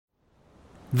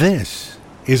This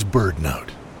is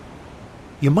BirdNote.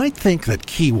 You might think that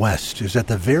Key West is at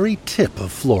the very tip of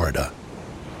Florida,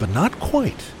 but not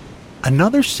quite.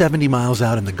 Another 70 miles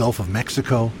out in the Gulf of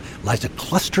Mexico lies a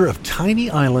cluster of tiny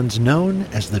islands known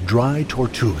as the Dry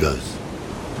Tortugas.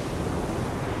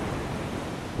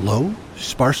 Low,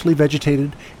 sparsely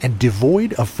vegetated, and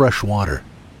devoid of fresh water,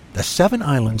 the 7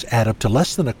 islands add up to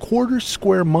less than a quarter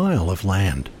square mile of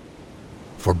land.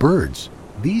 For birds,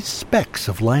 these specks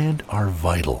of land are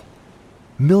vital.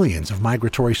 Millions of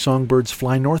migratory songbirds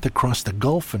fly north across the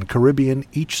Gulf and Caribbean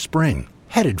each spring,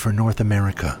 headed for North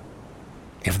America.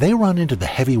 If they run into the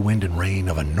heavy wind and rain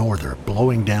of a norther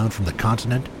blowing down from the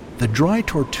continent, the Dry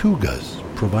Tortugas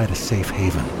provide a safe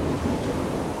haven.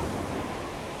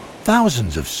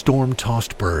 Thousands of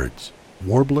storm-tossed birds,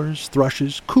 warblers,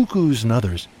 thrushes, cuckoos, and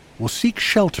others will seek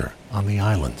shelter on the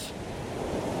islands.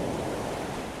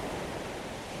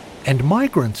 And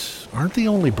migrants aren't the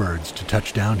only birds to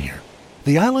touch down here.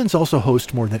 The islands also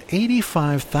host more than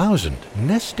 85,000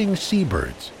 nesting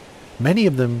seabirds, many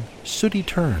of them sooty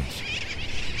terns.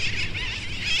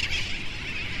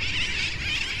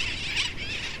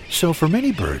 So for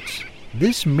many birds,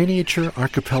 this miniature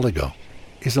archipelago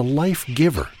is a life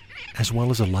giver as well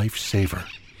as a life saver.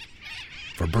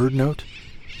 For BirdNote,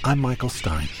 I'm Michael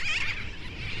Stein.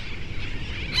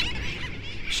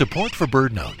 Support for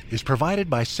BirdNote is provided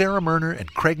by Sarah Murner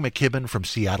and Craig McKibben from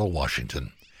Seattle,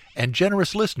 Washington, and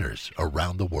generous listeners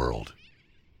around the world.